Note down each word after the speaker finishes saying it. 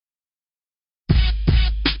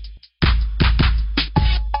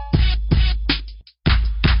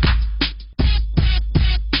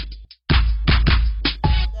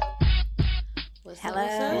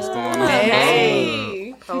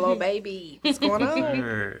PoloBaybee. What's going on?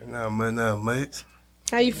 Sure. Not much.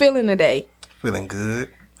 How you feeling today? Feeling good.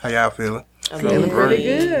 How y'all feeling? I'm feeling pretty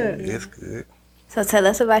good. It's good. So tell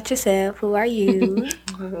us about yourself. Who are you?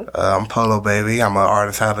 I'm PoloBaybee. I'm an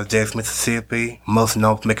artist out of Jackson, Mississippi. Most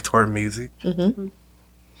known for making twerk music. Mm-hmm.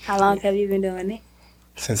 How long have you been doing it?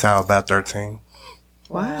 Since I was about 13.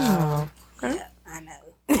 Wow. Yeah, I know.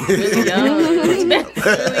 Really young.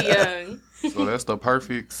 Really young. So that's the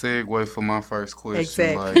perfect segue for my first question.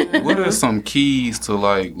 Exactly. Like, what are some keys to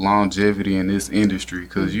like longevity in this industry?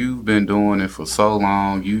 Because you've been doing it for so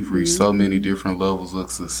long, you've reached so many different levels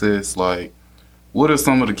of success. Like, what are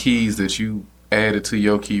some of the keys that you added to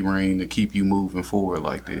your key ring to keep you moving forward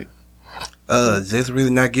like that? Just really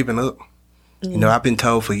not giving up. You know, I've been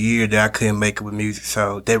told for years that I couldn't make it with music,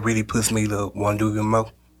 so that really puts me to want to do even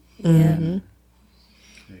more. Mm-hmm.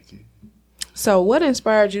 So what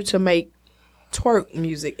inspired you to make twerk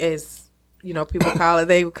music, as you know people call it?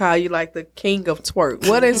 They would call you like the king of twerk.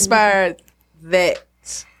 What inspired that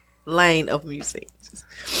lane of music?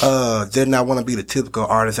 Didn't I want to be the typical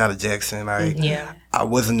artist out of Jackson? Like, I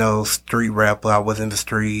wasn't no street rapper. I wasn't in the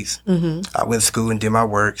streets. I went to school and did my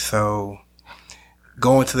work. So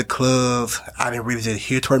going to the clubs, I didn't really just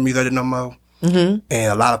hear twerk music no more. And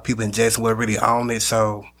a lot of people in Jackson were really on it.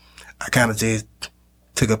 So I kind of just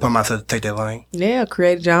took it upon myself to take that lane. Yeah,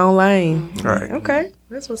 created your own lane. Right. Okay,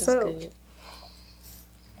 that's what's up. Good.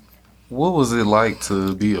 What was it like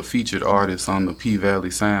to be a featured artist on the P-Valley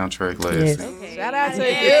soundtrack last Yes. year? Okay. Shout out to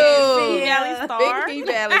Yes. you, P-Valley star. Big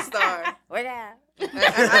P-Valley star. What up?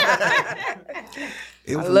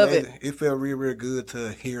 It was I love amazing. It felt real, real good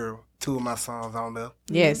to hear 2 of my songs on there.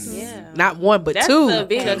 Yes, Yeah. not one but That's 2. a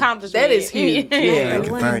big accomplishment. That is huge. Yeah,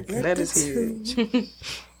 Thank you. that is huge.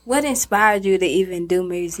 What inspired you to even do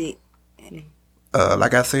music?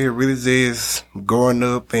 Like I said, really just growing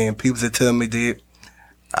up and people that tell me that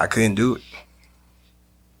I couldn't do it.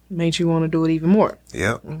 Made you want to do it even more.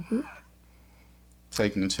 Yep.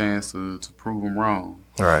 Taking a chance to prove them wrong.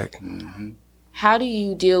 Right. How do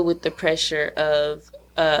you deal with the pressure of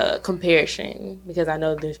comparison? Because I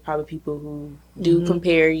know there's probably people who do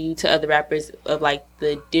compare you to other rappers of like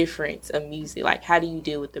the difference of music. Like, how do you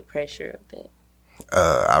deal with the pressure of that?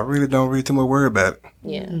 I really don't really too much worry about it.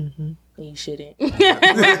 Yeah, you shouldn't. Good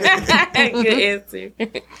answer.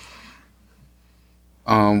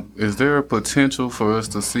 Is there a potential for us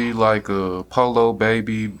to see like a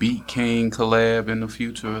PoloBaybee Beat King collab in the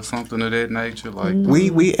future or something of that nature? Like,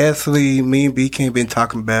 We actually, me and B King been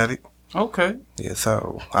talking about it. okay, Yeah,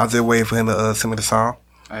 so I was just waiting for him to send me the song.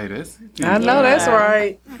 hey, that's I know that's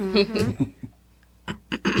right.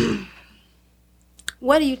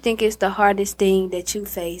 What do you think is the hardest thing that you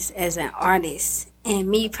face as an artist? And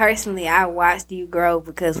me personally, I watched you grow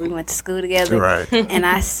because we went to school together. Right. And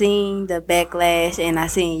I seen the backlash and I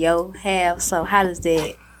seen your half. So how does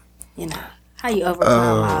that, how you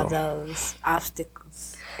overcome all those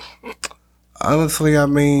obstacles? Honestly, I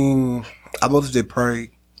mean, I mostly just prayed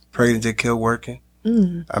and just kept working.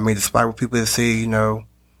 I mean, despite what people say,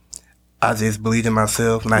 I just believed in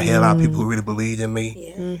myself, and I had a lot of people who really believed in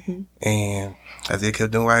me. Yeah. And I just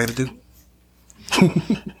kept doing what I had to do.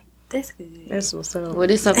 That's good. That's what's up.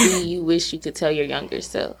 What is something you wish you could tell your younger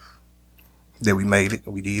self? That we made it,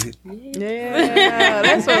 we did it. Yeah,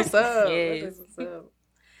 that's what's up. Yes. That's what's up.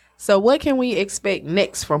 So what can we expect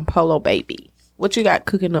next from PoloBaybee? What you got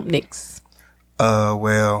cooking up next?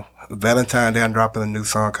 Well, Valentine's Day, I'm dropping a new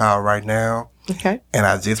song called Right Now. Okay. And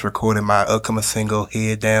I just recorded my upcoming single,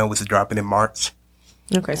 Head Down, which is dropping in March.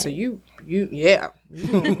 Okay, so you yeah.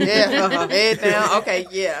 Head down. Okay,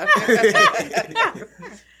 yeah.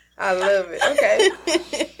 I love it.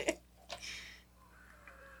 Okay.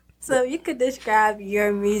 So you could describe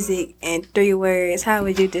your music in 3 words. How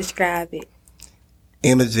would you describe it?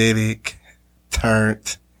 Energetic,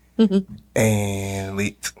 turned, and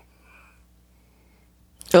leaked.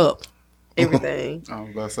 Up. Everything. I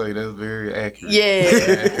was about to say that's very accurate. Yeah.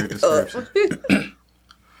 Very accurate description.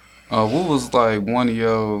 What was like one of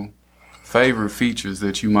your favorite features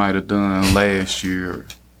that you might have done last year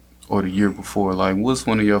or the year before? Like, what's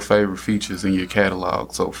one of your favorite features in your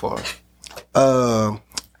catalog so far?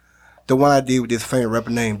 The one I did with this famous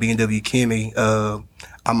rapper named B&W Kimmy.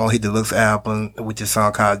 I'm on his deluxe album with this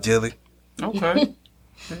song called Jelly. Okay.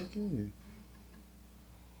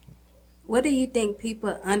 What do you think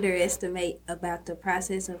people underestimate about the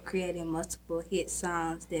process of creating multiple hit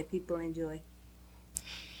songs that people enjoy?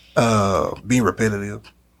 Being repetitive.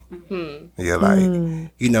 Yeah,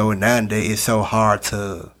 like, nowadays it's so hard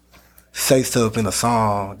to say stuff in a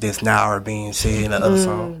song that's not already being said in the other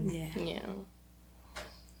song. Yeah. Yeah.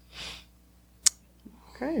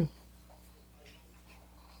 Okay.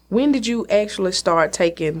 When did you actually start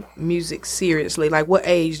taking music seriously? Like, what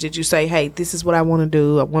age did you say, hey, this is what I want to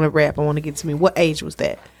do. I want to rap. I want to get to me. What age was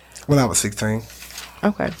that? When I was 16.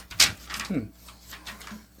 Okay.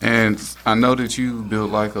 And I know that you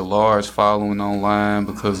built like a large following online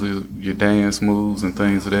because of your dance moves and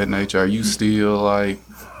things of that nature. Are you still like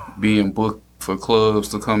being booked for clubs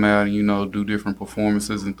to come out and, you know, do different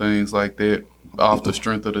performances and things like that off the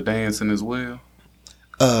strength of the dancing as well?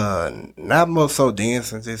 Not more so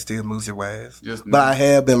dancing, just still music wise. But I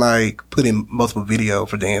have been like putting multiple videos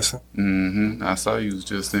for dancing. Mm-hmm. I saw you was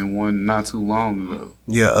just in one not too long ago.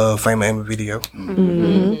 Yeah, Fame Amy video.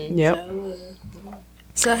 Mm-hmm. Yep.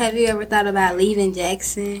 So have you ever thought about leaving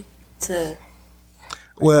Jackson to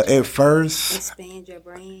Well, at first, expand your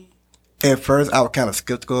brand? I was kind of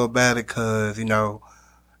skeptical about it because, you know,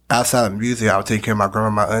 outside of music, I was taking care of my grandma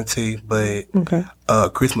and my auntie. But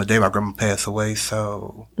Christmas Day, my grandma passed away.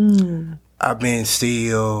 So I've been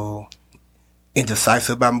still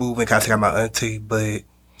indecisive about moving because I take care of my auntie. But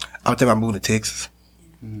I'm thinking about moving to Texas.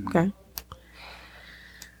 Okay.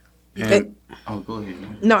 And, go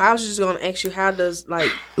ahead. No, I was just going to ask you, how does,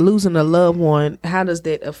 like, losing a loved one, how does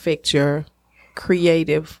that affect your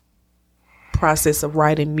creative process of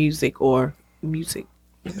writing music or music,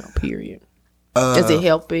 you know, period? Does it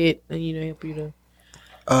help it, and, you know, help you to?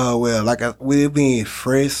 Well, like, with it being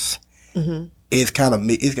fresh, it's kind of,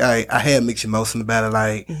 I had mixed emotions about it.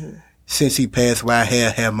 Like, since he passed away, I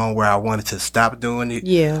had a moment where I wanted to stop doing it.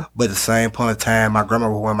 Yeah. But at the same point in time, my grandma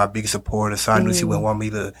was one of my biggest supporters, so I knew she wouldn't want me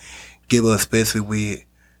to give her, especially with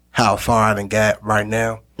how far I done got right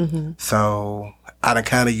now. So I done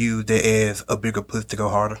kind of used it as a bigger push to go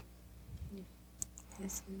harder.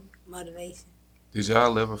 That's motivation. Did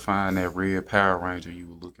y'all ever find that red Power Ranger you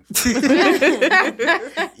were looking for?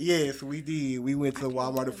 Yes, we did. We went to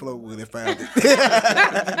Walmart and Flowood and found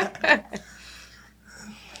it.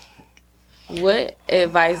 What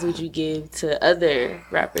advice would you give to other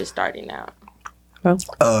rappers starting out?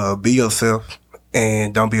 Be yourself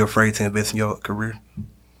and don't be afraid to invest in your career.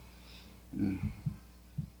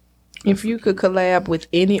 If you could collab with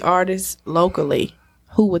any artist locally,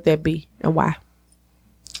 who would that be and why?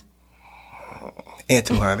 And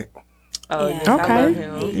 200. Oh, Yeah. yes, I Okay. love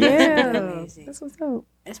him. Yeah. Amazing. That's what's up.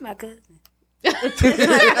 That's my cousin. That's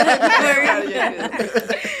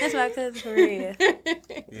That's my cousin for real.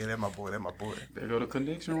 Yeah, that's my boy. There go the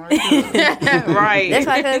connection right there. Right. That's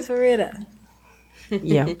my cousin for real though.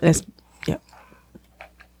 Yeah.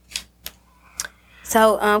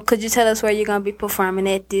 So, could you tell us where you're gonna be performing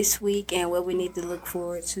at this week and what we need to look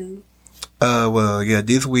forward to? Well, yeah,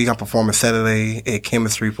 this week I'm performing Saturday at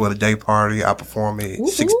Chemistry for the day party. I perform at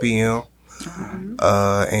 6 p.m.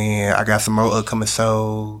 And I got some more upcoming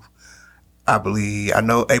shows. I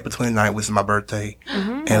know April 29th, which is my birthday.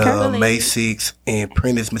 And May 6th in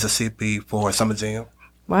Prentice, Mississippi for Summer Jam.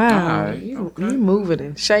 Wow. Right. You moving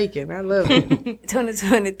and shaking. I love it.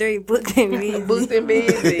 2023 booked and busy. Booked and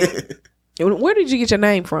busy. Where did you get your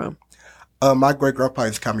name from? My great grandpa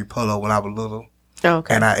used to call me Polo when I was little.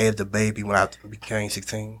 Okay. And I added the baby when I became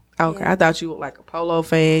 16. Okay. I thought you were like a Polo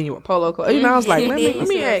fan. You were Polo. You know, I was like, let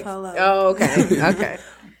me ask. Polo. Oh, okay. Okay.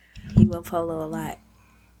 He went Polo a lot.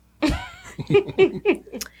 Let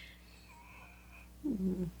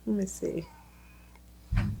me see.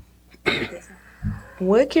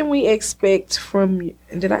 What can we expect from you?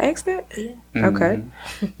 Did I ask that? Yeah. Okay.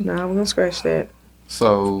 No, I'm going to scratch that.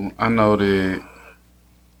 So I know that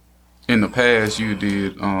in the past you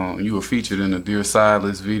were featured in a Dear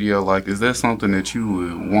Silas video. Like, is that something that you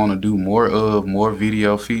would want to do more of, more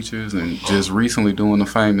video features, and just recently doing the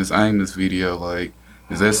famous Amos video? Like,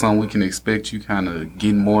 is that something we can expect you kind of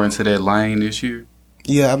getting more into that lane this year?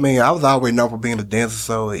 Yeah, I mean, I was always known for being a dancer,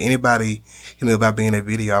 so anybody who knew about being in a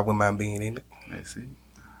video, I wouldn't mind being in it. That's it.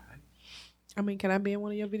 I mean, can I be in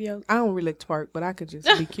one of your videos? I don't really twerk, but I could just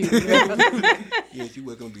be cute. Yes, you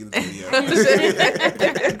were going to be in the video.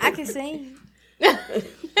 I can sing.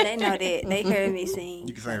 They know that. They heard me sing.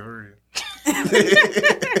 You can sing for real.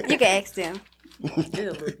 You can ask them.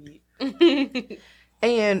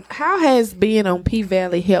 And how has being on P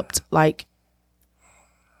Valley helped, like,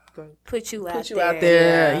 Put you out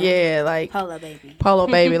there? Yeah, like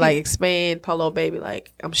PoloBaybee, like expand PoloBaybee.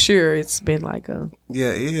 Like, I'm sure it's been like a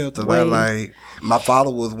Yeah, it helped a lot. Like, my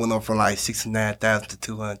followers went up from like 69,000 to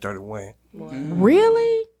 231.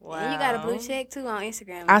 Really? Wow. And you got a blue check too on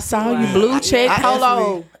Instagram. I saw you blue check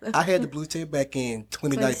Polo. I had the blue check back in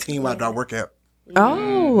 2019 when I dropped workout.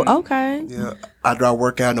 Oh, okay. Yeah, I dropped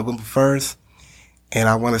workout November 1st, and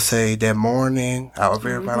I want to say that morning I was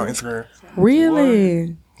verified on Instagram.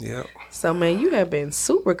 Really? Yep. So, man, you have been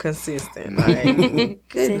super consistent. Like,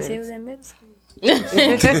 Since it was in middle school.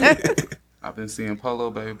 I've been seeing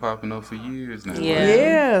PoloBaybee popping up for years now.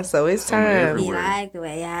 Yeah, so it's Somewhere time. everywhere. He like the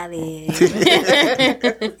way I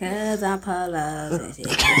live. Cause I'm Polo.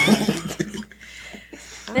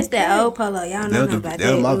 That's that old Polo. Y'all know nothing about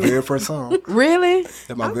That was my that. very first song. Really?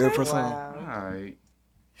 That's my very first song. All right.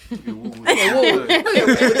 Look at Woo with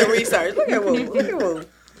the research. Look at Woo. Look at Woo.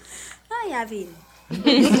 How y'all feeling?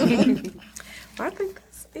 I think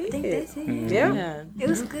that's it. I think that's it. Yeah. It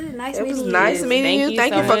was good. Nice It was meeting you. nice meeting you.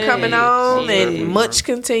 Thank you so for much. coming on Yeah. and much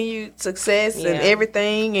continued success and Yeah.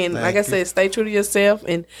 everything. And like I Thank you. said, stay true to yourself.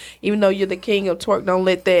 And even though you're the king of twerk, don't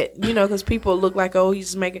let that, because people look like, oh, he's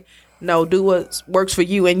just making. No, do what works for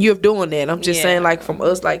you. And you're doing that. I'm just saying, like, from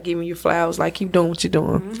us, like, giving you flowers, like, keep doing what you're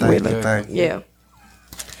doing. Thank Really. you. Thank you. Yeah.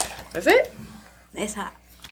 That's it. That's hot.